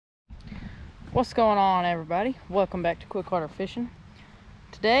What's going on, everybody? Welcome back to Quick Water Fishing.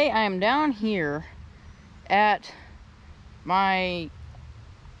 Today I am down here at my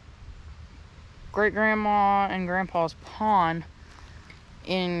great grandma and grandpa's pond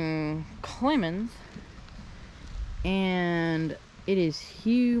in Clemens, and it is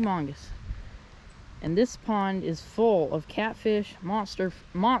humongous. And this pond is full of catfish, monster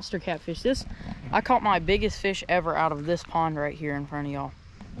catfish. I caught my biggest fish ever out of this pond right here in front of y'all.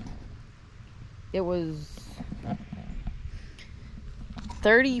 It was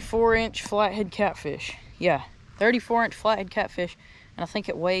 34-inch flathead catfish. Yeah, 34-inch flathead catfish, and I think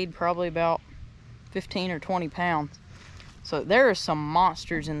it weighed probably about 15 or 20 pounds. So there are some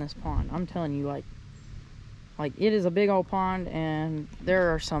monsters in this pond. I'm telling you, like it is a big old pond, and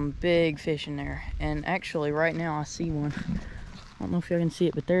there are some big fish in there. And actually, right now I see one. I don't know if y'all can see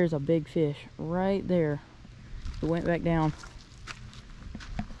it, but there's a big fish right there. It went back down.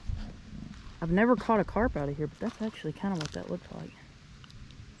 I've never caught a carp out of here, but that's actually kind of what that looks like.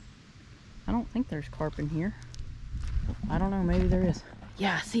 I don't think there's carp in here. I don't know, maybe there is.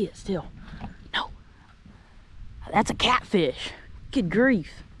 Yeah, I see it still. No, that's a catfish. Good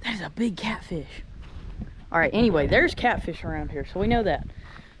grief, that is a big catfish. All right, anyway, there's catfish around here, so we know that.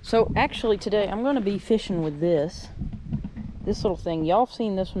 So actually today I'm going to be fishing with this little thing. Y'all have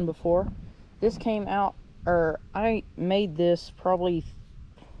seen this one before. This came out, or I made this probably,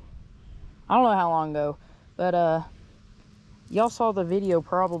 I don't know how long ago, but y'all saw the video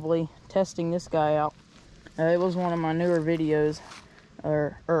probably testing this guy out. It was one of my newer videos,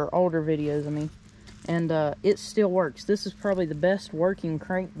 or older videos, I mean. And it still works. This is probably the best working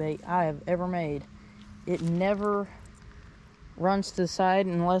crankbait I have ever made. It never runs to the side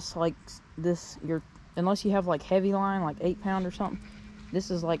unless like this, unless you have like heavy line, like 8-pound or something. This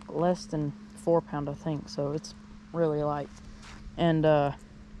is like less than 4-pound, I think, so it's really light. And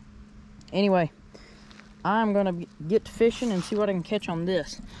anyway, I'm gonna get to fishing and see what I can catch on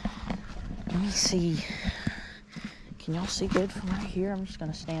this. Let me see. Can y'all see good from right here? I'm just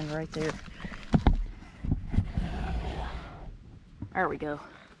gonna stand right there. There we go.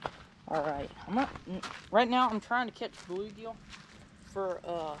 All right. Right now I'm trying to catch bluegill for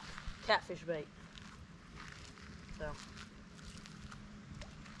catfish bait. So,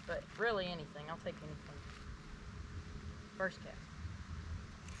 but really anything. I'll take anything. First cast.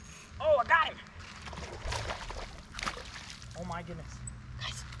 Oh, I got him! Oh my goodness.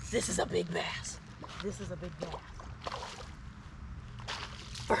 Guys, this is a big bass. This is a big bass.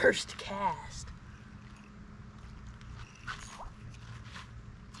 First cast.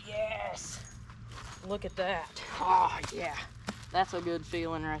 Yes! Look at that. Oh, yeah. That's a good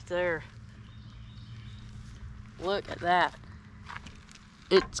feeling right there. Look at that.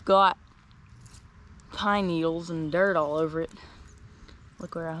 It's got pine needles and dirt all over it.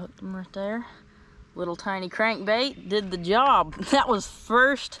 Look where I hooked them right there. Little tiny crankbait did the job. That was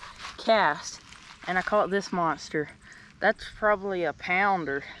first cast, and I caught this monster. That's probably a pound,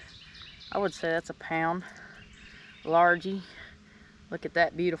 or I would say that's a pound. Largy. Look at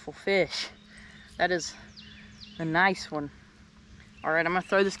that beautiful fish. That is a nice one. All right, I'm gonna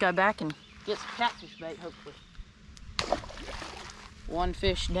throw this guy back and get some catfish bait, hopefully. One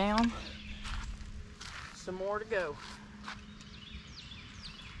fish down, some more to go.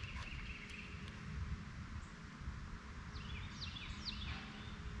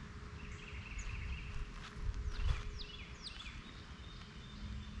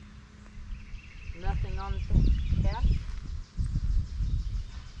 Nothing on the cast.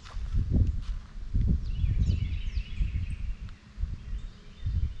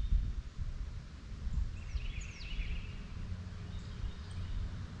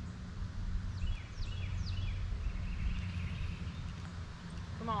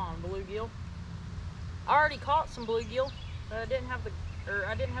 Come on, bluegill. I already caught some bluegill, but I didn't have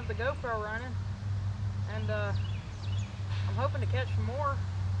the GoPro running, and I'm hoping to catch some more,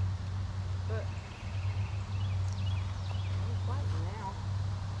 but I'm fighting now.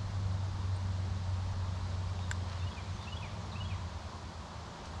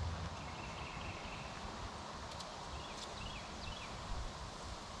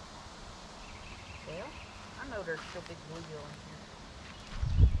 Well, I know there's still big bluegill in here.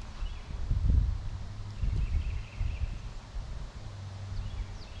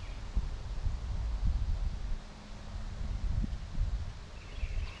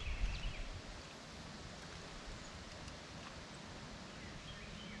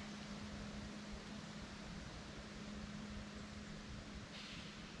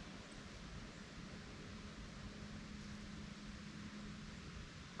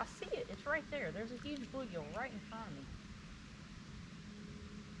 I see it. It's right there. There's a huge bluegill right in front of me.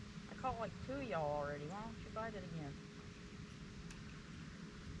 I caught like 2 of y'all already. Why don't you bite it again?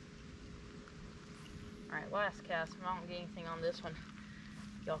 Alright, last cast. If I don't get anything on this one,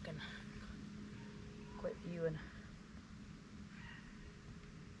 y'all can quit viewing.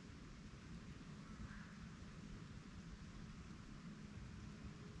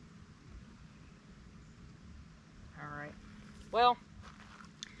 Alright. Well,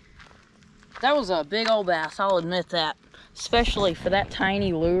 that was a big old bass, I'll admit that. Especially for that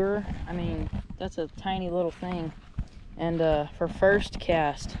tiny lure. I mean, that's a tiny little thing. And for first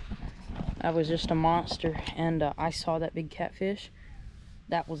cast, that was just a monster. And I saw that big catfish.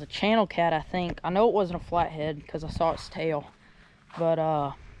 That was a channel cat, I think. I know it wasn't a flathead because I saw its tail. But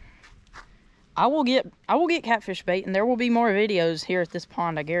I will get catfish bait, and there will be more videos here at this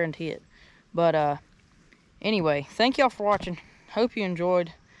pond, I guarantee it. But anyway, thank y'all for watching. Hope you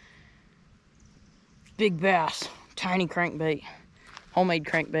enjoyed. Big bass, tiny crankbait, homemade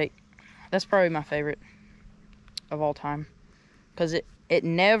crankbait. That's probably my favorite of all time, because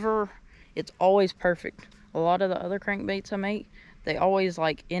it's always perfect. A lot of the other crankbaits I make, they always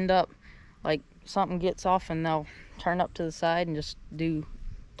like end up like something gets off and they'll turn up to the side and just do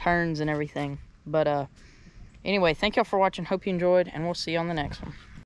turns and everything. But anyway, thank y'all for watching. Hope you enjoyed, and we'll see you on the next one.